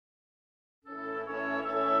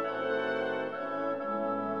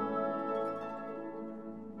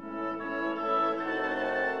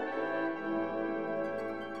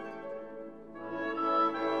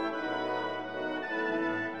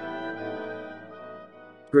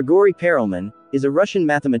Grigori Perelman is a Russian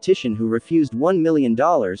mathematician who refused $1 million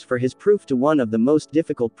for his proof to one of the most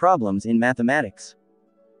difficult problems in mathematics.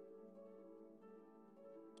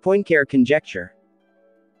 Poincaré conjecture.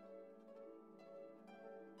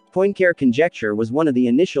 Poincaré conjecture was one of the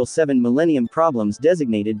initial 7 millennium problems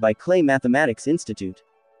designated by Clay Mathematics Institute.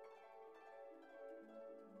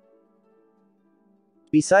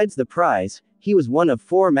 Besides the prize, he was one of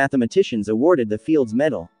 4 mathematicians awarded the Fields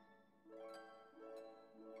Medal.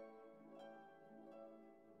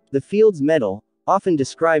 The Fields Medal, often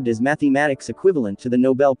described as mathematics equivalent to the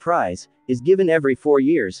Nobel Prize, is given every 4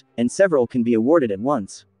 years, and several can be awarded at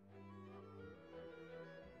once.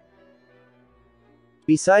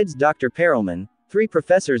 Besides Dr. Perelman, 3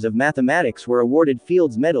 professors of mathematics were awarded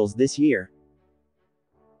Fields Medals this year.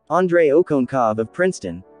 Andrei Okhonkov of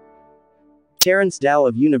Princeton, Terence Dow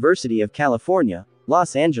of University of California,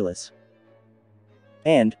 Los Angeles,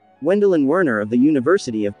 and Wendelin Werner of the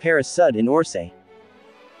University of Paris-Sud in Orsay.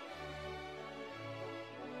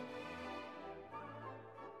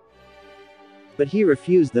 But he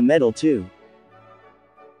refused the medal too.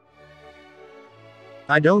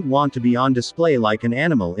 I don't want to be on display like an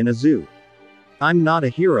animal in a zoo. I'm not a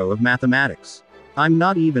hero of mathematics. I'm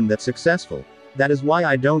not even that successful. That is why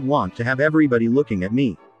I don't want to have everybody looking at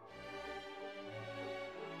me.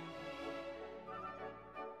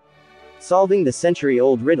 Solving the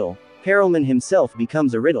century-old riddle, Perelman himself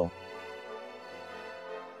becomes a riddle.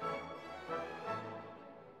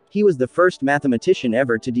 He was the first mathematician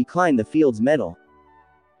ever to decline the Fields Medal.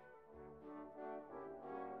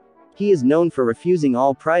 He is known for refusing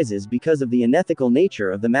all prizes because of the unethical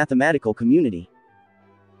nature of the mathematical community.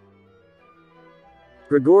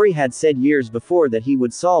 Grigori had said years before that he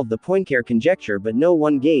would solve the Poincaré conjecture, but no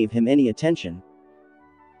one gave him any attention.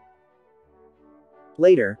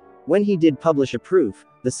 Later, when he did publish a proof,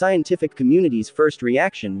 the scientific community's first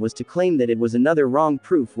reaction was to claim that it was another wrong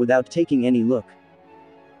proof without taking any look.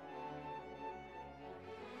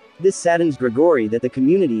 This saddens Grigori that the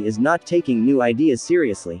community is not taking new ideas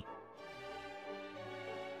seriously.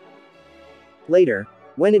 Later,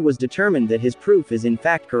 when it was determined that his proof is in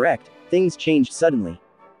fact correct, things changed suddenly.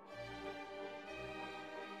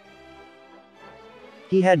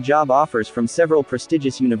 He had job offers from several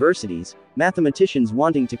prestigious universities, mathematicians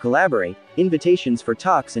wanting to collaborate, invitations for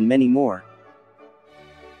talks and many more.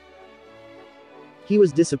 He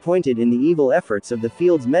was disappointed in the evil efforts of the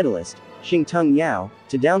Fields medalist, Xingtung Yao,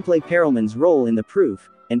 to downplay Perelman's role in the proof,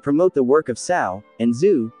 and promote the work of Cao and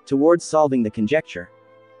Zhu towards solving the conjecture.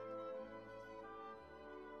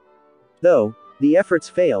 Though the efforts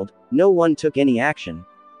failed, no one took any action.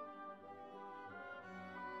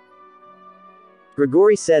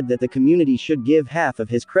 Grigori said that the community should give half of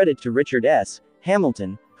his credit to Richard S.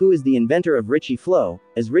 Hamilton, who is the inventor of Ricci flow,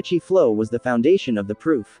 as Ricci flow was the foundation of the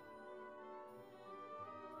proof.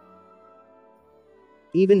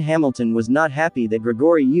 Even Hamilton was not happy that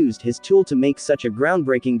Grigori used his tool to make such a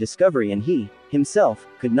groundbreaking discovery, and he, himself,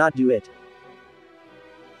 could not do it.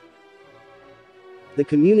 The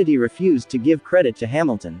community refused to give credit to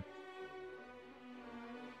Hamilton.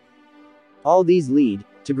 All these lead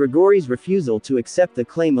to Grigori's refusal to accept the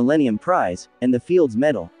Clay Millennium Prize and the Fields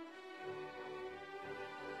Medal.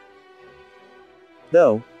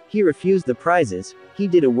 Though he refused the prizes, he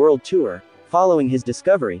did a world tour following his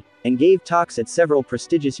discovery, and gave talks at several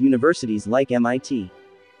prestigious universities like MIT.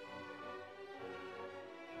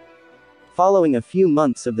 Following a few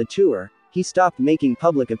months of the tour, he stopped making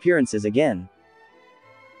public appearances again.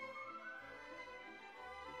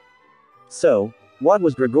 So, what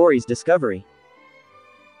was Grigori's discovery?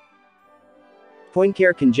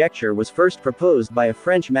 Poincaré conjecture was first proposed by a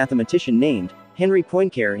French mathematician named Henri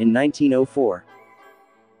Poincaré in 1904.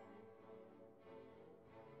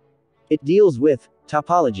 It deals with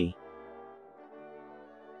topology.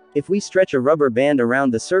 If we stretch a rubber band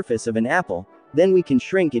around the surface of an apple, then we can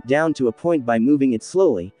shrink it down to a point by moving it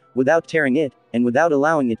slowly, without tearing it, and without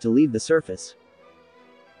allowing it to leave the surface.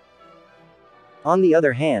 On the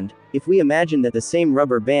other hand, if we imagine that the same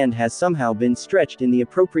rubber band has somehow been stretched in the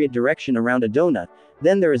appropriate direction around a donut,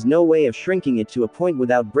 then there is no way of shrinking it to a point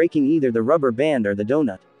without breaking either the rubber band or the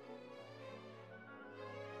donut.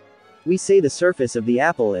 We say the surface of the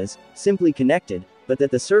apple is simply connected, but that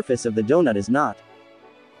the surface of the donut is not.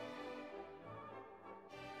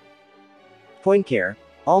 Poincaré,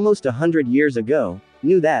 almost 100 years ago,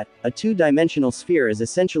 knew that a two-dimensional sphere is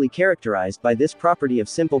essentially characterized by this property of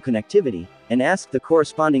simple connectivity, and asked the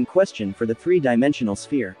corresponding question for the three-dimensional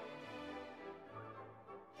sphere.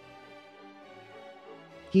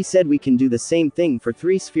 He said we can do the same thing for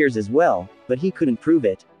 3 spheres as well, but he couldn't prove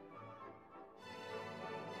it.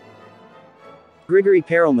 Grigori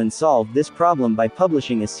Perelman solved this problem by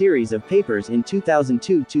publishing a series of papers in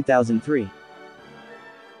 2002-2003.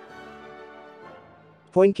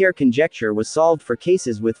 Poincaré conjecture was solved for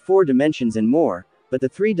cases with 4 dimensions and more, but the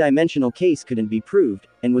 3-dimensional case couldn't be proved,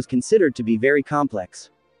 and was considered to be very complex.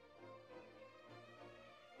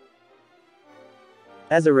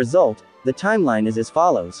 As a result, the timeline is as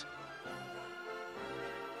follows.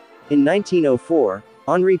 In 1904,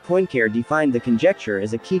 Henri Poincaré defined the conjecture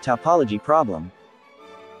as a key topology problem.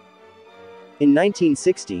 In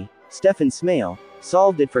 1960, Stefan Smale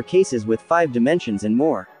solved it for cases with 5 dimensions and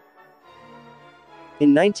more.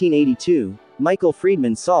 In 1982, Michael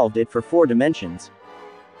Friedman solved it for 4 dimensions.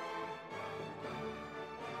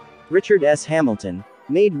 Richard S. Hamilton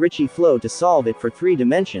made Ricci flow to solve it for 3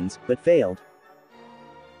 dimensions, but failed.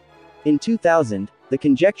 In 2000, the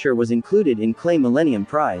conjecture was included in Clay Millennium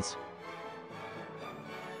Prize.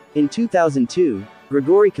 In 2002,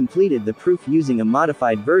 Grigori completed the proof using a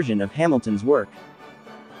modified version of Hamilton's work.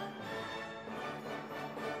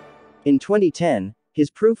 In 2010, his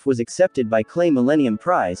proof was accepted by Clay Millennium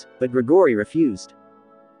Prize, but Grigori refused.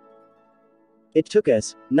 It took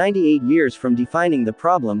us 98 years from defining the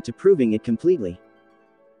problem to proving it completely.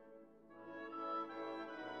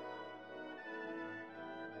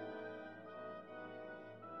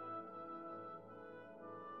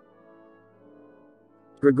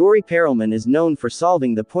 Grigori Perelman is known for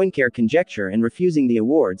solving the Poincaré conjecture and refusing the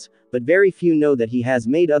awards, but very few know that he has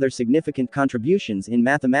made other significant contributions in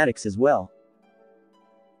mathematics as well.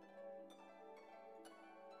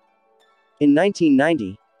 In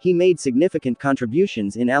 1990, he made significant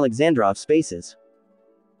contributions in Alexandrov spaces.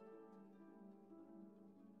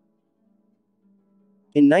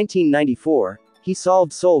 In 1994, he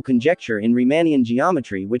solved Soule conjecture in Riemannian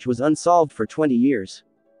geometry, which was unsolved for 20 years.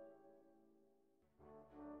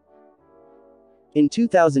 In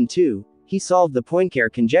 2002, he solved the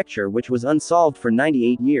Poincaré conjecture, which was unsolved for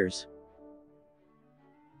 98 years.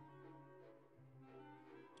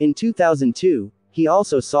 In 2002, he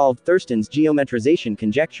also solved Thurston's geometrization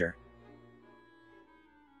conjecture.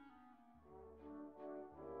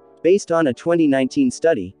 Based on a 2019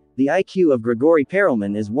 study, the IQ of Grigori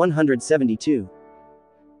Perelman is 172.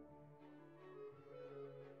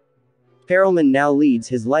 Perelman now leads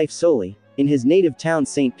his life solely in his native town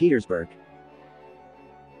Saint Petersburg.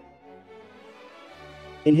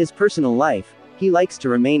 In his personal life, he likes to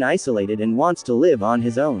remain isolated and wants to live on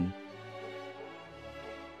his own.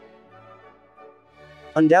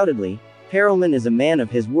 Undoubtedly, Perelman is a man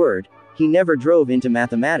of his word. He never drove into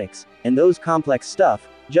mathematics, and those complex stuff,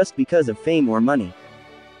 just because of fame or money.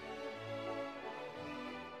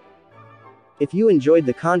 If you enjoyed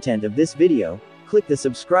the content of this video, click the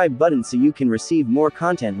subscribe button so you can receive more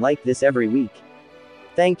content like this every week.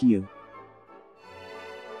 Thank you.